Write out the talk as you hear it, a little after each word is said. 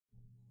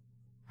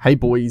Hey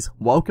boys,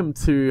 welcome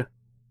to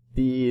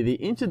the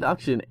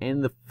introduction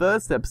and the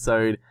first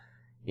episode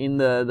in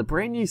the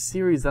brand new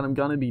series that I'm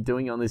going to be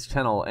doing on this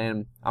channel,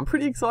 and I'm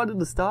pretty excited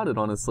to start it,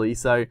 honestly.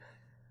 So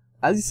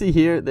as you see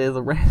here, there's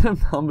a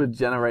random number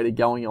generator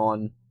going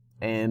on,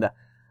 and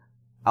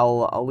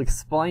I'll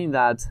explain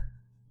that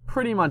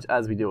pretty much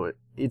as we do it.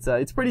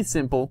 It's pretty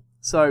simple.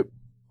 So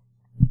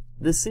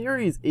the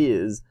series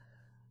is,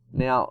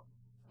 now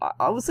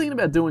I was thinking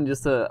about doing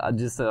just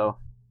a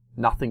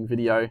nothing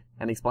video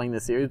and explain the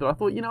series, but I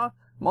thought, you know,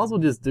 might as well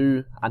just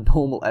do a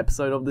normal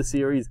episode of the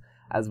series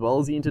as well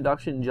as the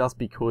introduction, just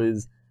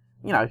because,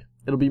 you know,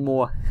 it'll be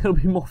more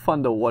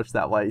fun to watch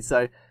that way.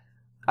 So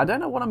I don't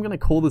know what I'm gonna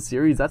call the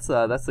series. That's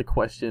the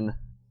question.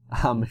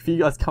 If you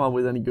guys come up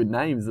with any good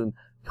names, then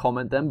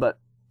comment them. But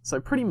so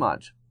pretty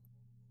much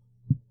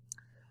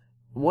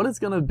what it's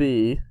gonna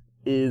be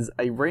is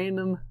a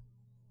random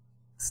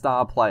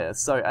star player.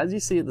 So as you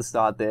see at the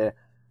start there,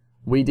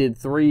 we did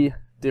 3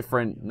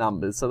 different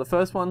numbers. So the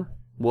first one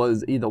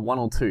was either 1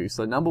 or 2.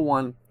 So number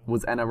 1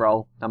 was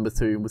NRL, number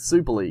 2 was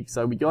Super League.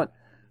 So we got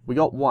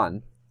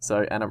 1,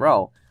 so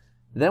NRL.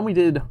 Then we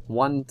did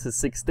 1 to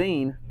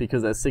 16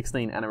 because there's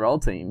 16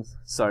 NRL teams.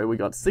 So we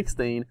got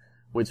 16,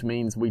 which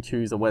means we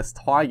choose a West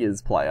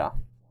Tigers player.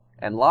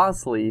 And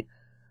lastly,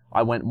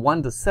 I went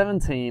 1 to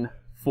 17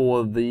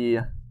 for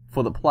the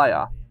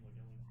player.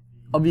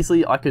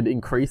 Obviously, I could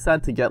increase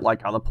that to get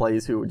like other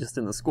players who were just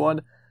in the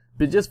squad.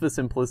 But just for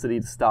simplicity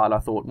to start, I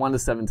thought 1 to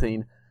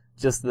 17,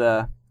 just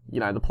the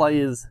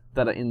players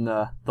that are in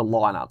the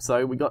lineup.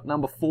 So we got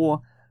number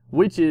 4,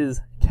 which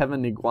is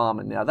Kevin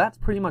Niguama. Now that's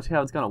pretty much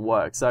how it's going to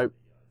work. So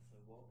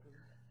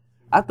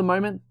at the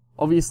moment,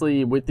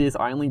 obviously with this,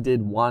 I only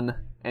did 1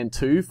 and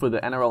 2 for the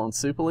NRL and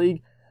Super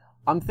League.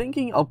 I'm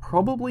thinking I'll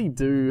probably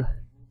do,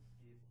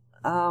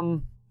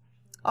 I'm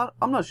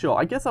not sure.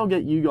 I guess I'll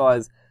get your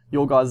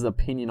guys'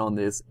 opinion on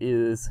this,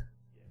 is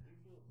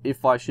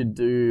if I should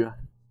do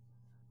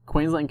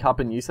Queensland Cup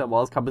and New South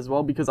Wales Cup as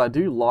well, because I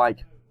do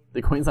like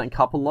the Queensland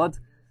Cup a lot.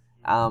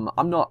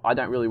 I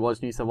don't really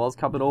watch New South Wales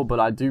Cup at all,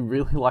 but I do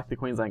really like the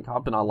Queensland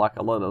Cup, and I like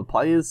a lot of the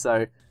players,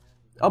 so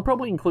I'll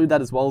probably include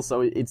that as well.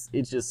 So it's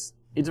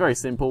very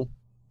simple.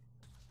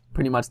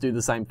 Pretty much do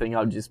the same thing.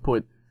 I'll just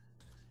put,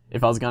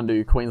 if I was going to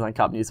do Queensland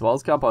Cup, New South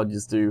Wales Cup, I'd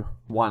just do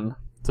 1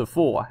 to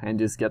 4 and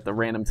just get the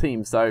random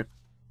team. So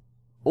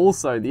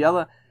also the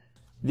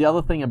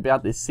other thing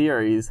about this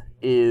series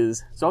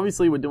is, so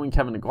obviously we're doing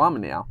Kevin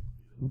Niguama now.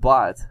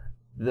 But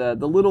the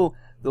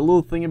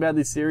little thing about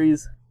this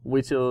series,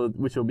 which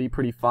will be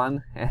pretty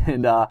fun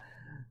and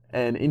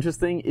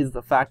interesting, is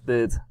the fact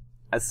that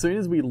as soon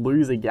as we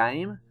lose a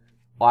game,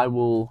 I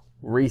will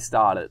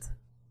restart it.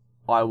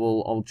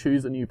 I'll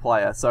choose a new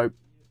player. So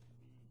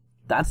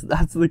that's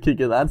the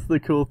kicker. That's the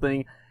cool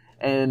thing.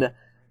 And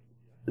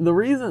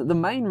the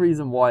main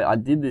reason why I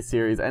did this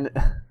series, and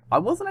I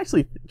wasn't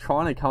actually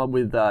trying to come up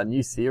with a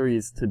new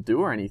series to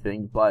do or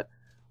anything, but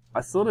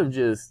I sort of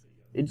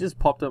it just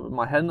popped up in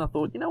my head, and I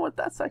thought, you know what,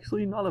 that's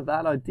actually not a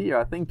bad idea.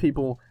 I think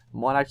people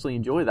might actually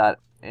enjoy that,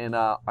 and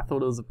I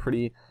thought it was a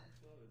pretty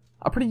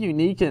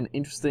unique and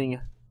interesting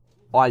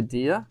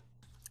idea.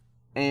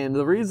 And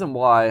the reason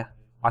why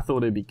I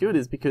thought it'd be good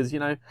is because, you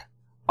know,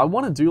 I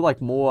want to do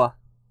like more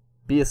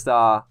Be a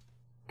Star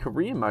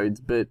career modes,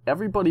 but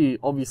everybody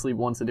obviously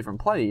wants a different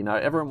player. You know,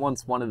 everyone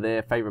wants one of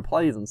their favorite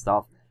players and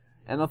stuff.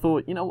 And I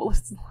thought, you know, well,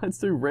 let's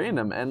do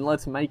random, and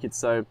let's make it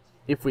so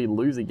if we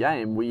lose a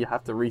game, we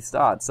have to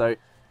restart. So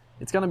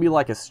it's going to be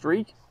like a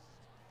streak.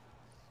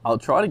 I'll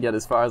try to get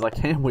as far as I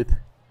can with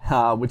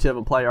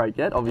whichever player I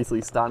get, obviously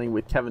starting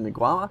with Kevin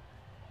Niguama.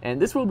 And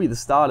this will be the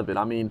start of it.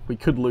 I mean, we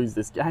could lose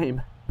this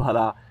game,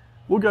 but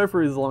we'll go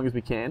for it as long as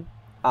we can.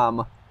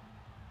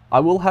 I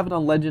will have it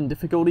on legend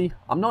difficulty.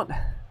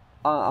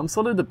 I'm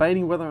sort of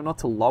debating whether or not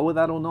to lower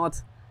that or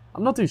not.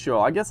 I'm not too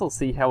sure. I guess I'll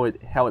see how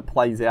it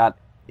plays out.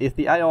 If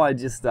the AI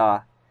just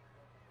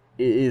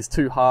is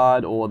too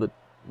hard, or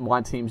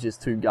my team's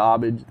just too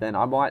garbage, then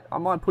I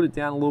might put it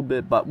down a little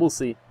bit, but we'll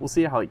see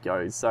how it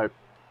goes. So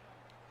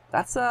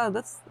that's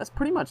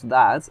pretty much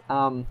that.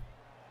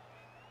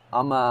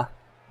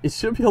 It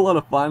should be a lot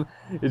of fun.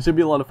 It should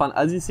be a lot of fun.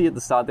 As you see at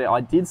the start there, I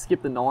did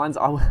skip the 9s.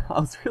 I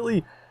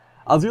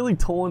was really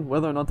torn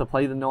whether or not to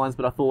play the 9s,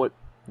 but I thought,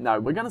 no,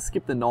 we're gonna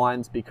skip the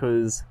 9s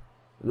because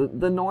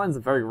the 9s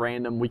are very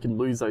random. We can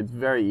lose those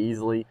very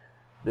easily.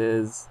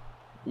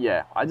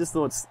 Yeah, I just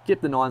thought skip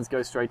the 9s,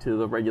 go straight to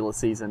the regular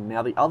season.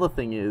 Now the other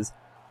thing is,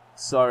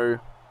 so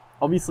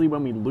obviously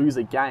when we lose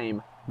a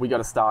game, we got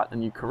to start a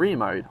new career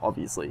mode,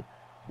 obviously.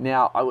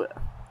 Now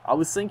I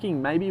was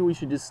thinking maybe we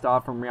should just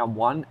start from round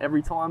 1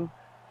 every time,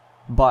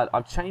 but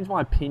I've changed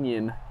my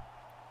opinion,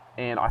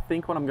 and I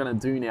think what I'm going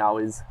to do now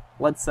is,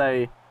 let's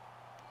say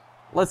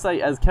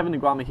as Kevin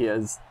Niguama here,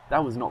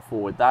 that was not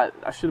forward, that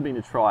should have been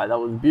a try. That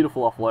was a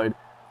beautiful offload,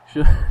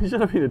 should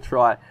have been a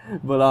try,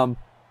 but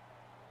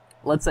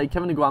let's say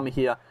Kevin Niguama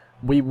here,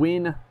 we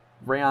win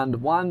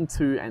round 1,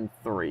 2, and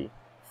 3,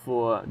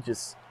 for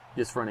just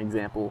for an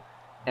example,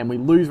 and we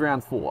lose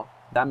round 4.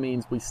 That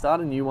means we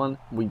start a new one,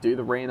 we do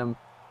the random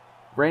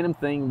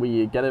thing,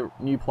 we get a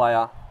new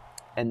player,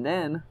 and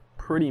then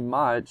pretty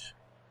much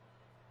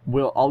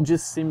I'll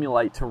just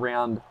simulate to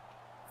round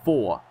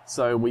 4.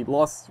 So we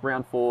lost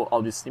round 4,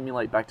 I'll just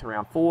simulate back to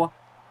round 4,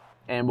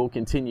 and we'll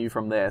continue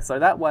from there. So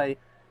that way,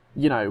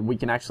 you know, we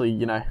can actually,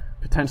 you know,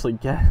 potentially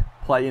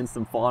play in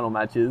some final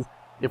matches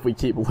if we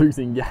keep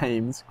losing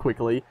games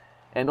quickly.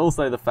 And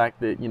also the fact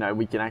that, you know,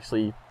 we can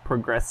actually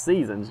progress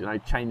seasons, you know,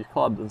 change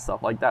clubs and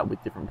stuff like that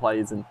with different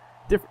players, and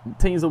different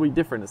teams will be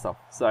different and stuff.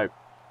 So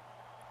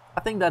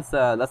I think that's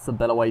the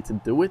better way to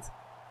do it.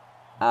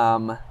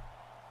 And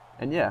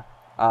yeah,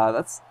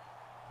 that's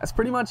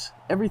pretty much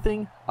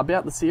everything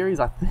about the series.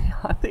 I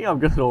think I've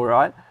got it all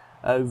right.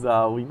 As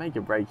we make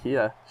a break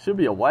here, should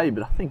be away,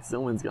 but I think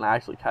Zillman's gonna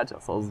actually catch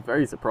us. I was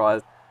very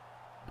surprised,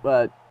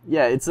 but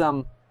yeah, it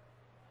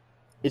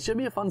should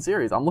be a fun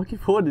series. I'm looking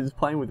forward to just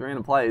playing with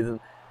random players, and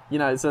you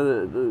know,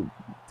 so the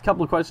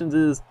couple of questions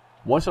is,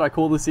 what should I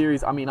call the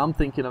series? I mean, I'm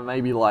thinking of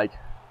maybe like,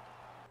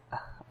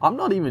 I'm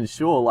not even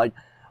sure. Like,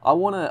 I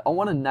want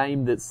a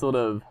name that sort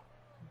of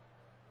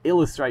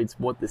illustrates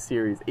what the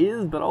series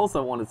is, but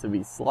also want it to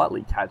be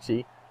slightly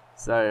catchy.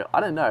 So I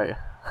don't know.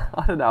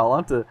 I don't know. I'll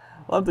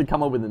have to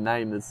come up with a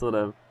name that sort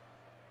of,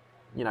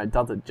 you know,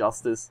 does it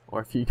justice. Or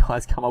if you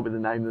guys come up with a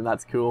name, then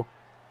that's cool.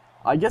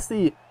 I guess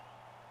the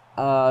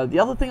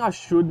other thing I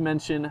should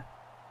mention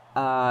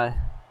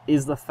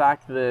is the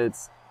fact that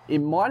it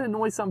might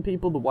annoy some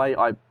people the way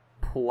I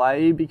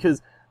play,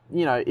 because,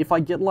 you know, if I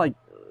get, like,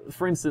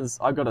 for instance,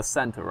 I've got a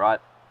center, right?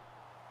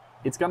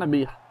 It's gonna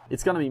be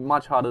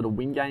much harder to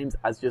win games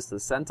as just a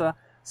center.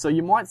 So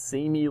you might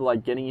see me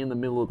like getting in the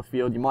middle of the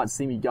field. You might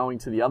see me going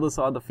to the other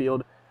side of the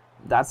field,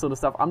 that sort of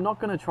stuff. I'm not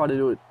going to try to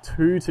do it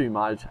too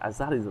much, as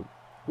that is a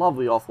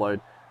lovely offload.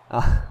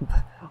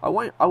 I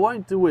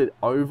won't do it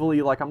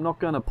overly. Like, I'm not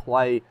going to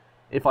play,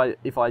 if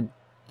I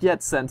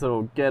get center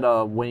or get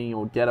a wing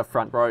or get a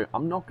front row,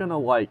 I'm not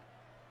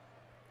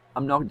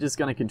just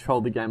going to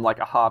control the game like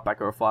a halfback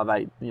or a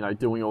 5'8", you know,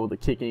 doing all the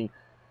kicking,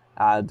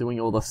 doing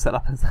all the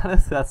setup.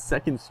 That's that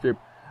second strip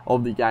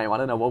of the game. I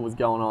don't know what was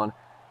going on.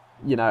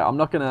 You know, I'm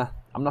not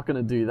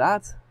gonna do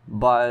that,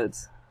 but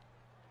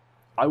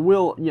I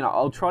will, you know,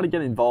 I'll try to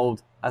get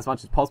involved as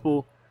much as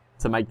possible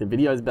to make the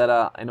videos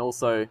better, and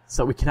also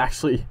so we can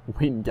actually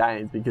win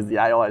games, because the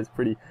AI is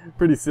pretty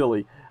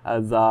silly.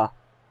 As oh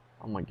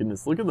my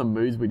goodness, look at the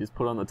moves we just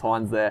put on the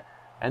Titans there.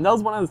 And that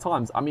was one of the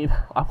times, I mean,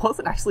 I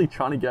wasn't actually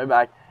trying to go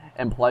back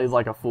and play as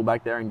like a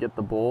fullback there and get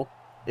the ball.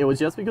 It was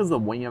just because the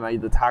winger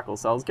made the tackle,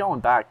 so I was going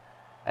back,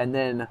 and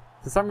then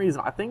for some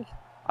reason I think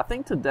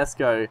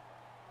Tedesco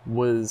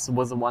was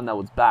the one that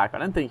was back. I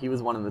don't think he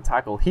was one in the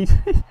tackle. He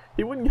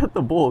wouldn't get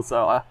the ball,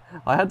 so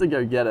I had to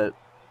go get it,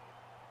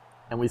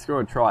 and we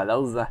scored a try. That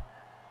was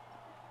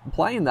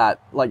playing that,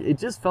 like, it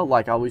just felt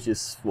like I was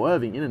just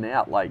swerving in and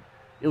out. Like,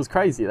 it was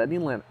crazy. They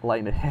didn't lay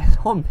a hand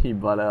on me,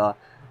 but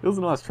it was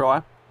a nice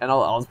try, and I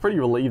was pretty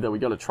relieved that we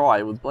got a try.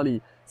 It was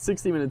bloody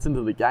 60 minutes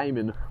into the game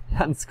and we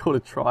hadn't scored a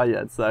try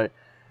yet. So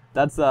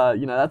that's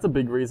you know, that's a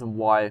big reason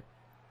why,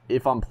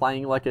 if I'm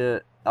playing like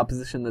a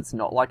position that's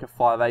not like a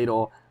 5'8"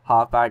 or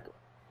halfback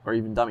or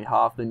even dummy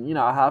half, then, you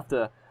know,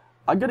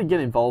 I got to get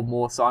involved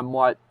more. So I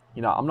might,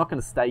 you know, I'm not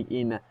going to stay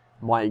in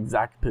my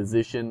exact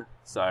position.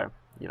 So,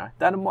 you know,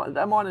 that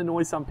might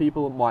annoy some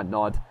people, it might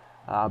not,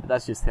 but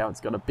that's just how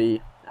it's got to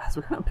be. As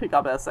we're going to pick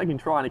up our second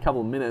try in a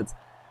couple of minutes.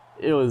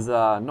 It was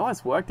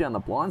nice work down the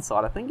blind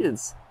side. I think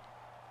it's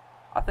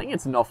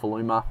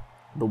Nofaluma,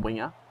 the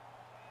winger.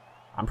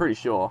 I'm pretty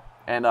sure.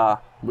 And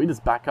we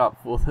just back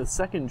up for the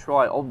second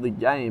try of the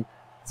game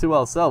to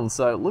ourselves.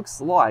 So it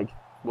looks like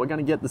we're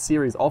going to get the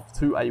series off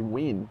to a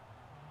win.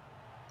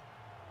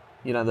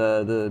 You know,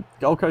 the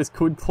Gold Coast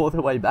could claw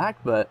their way back,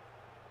 but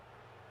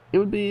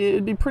it'd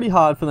be pretty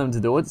hard for them to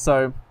do it.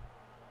 So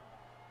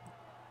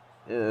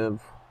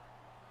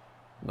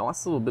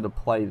nice little bit of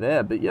play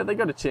there. But yeah, they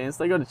got a chance.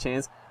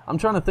 I'm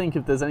trying to think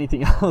if there's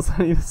anything else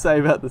I need to say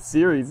about the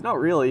series. Not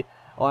really.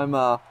 I'm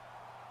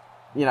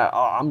you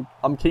know,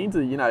 I'm keen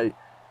to, you know,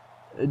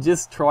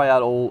 just try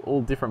out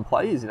all different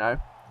plays, you know.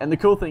 And the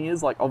cool thing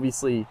is, like,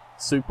 obviously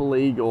Super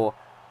League, or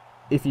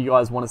if you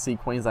guys want to see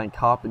Queensland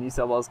Cup and New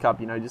South Wales Cup,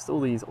 you know, just all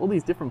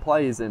these different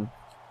plays, and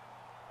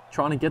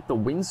trying to get the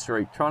win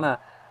streak, trying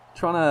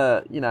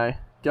to you know,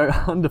 go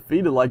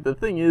undefeated. Like, the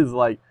thing is,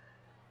 like,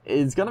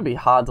 it's gonna be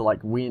hard to like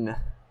win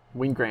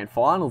grand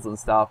finals and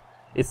stuff.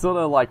 It's sort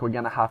of like we're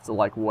gonna have to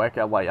like work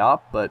our way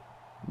up, but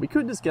we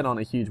could just get on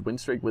a huge win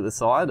streak with a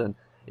side, and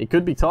it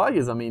could be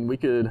Tigers. I mean, we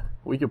could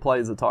play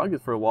as the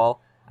Tigers for a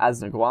while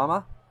as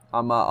Nguama.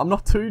 I'm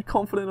not too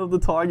confident of the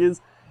Tigers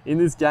in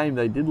this game.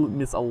 They did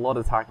miss a lot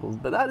of tackles,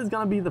 but that is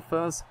going to be the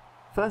first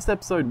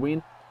episode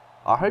win.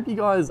 I hope you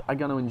guys are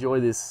going to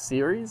enjoy this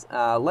series.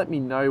 Let me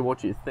know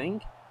what you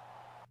think,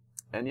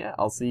 and yeah,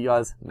 I'll see you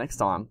guys next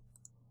time.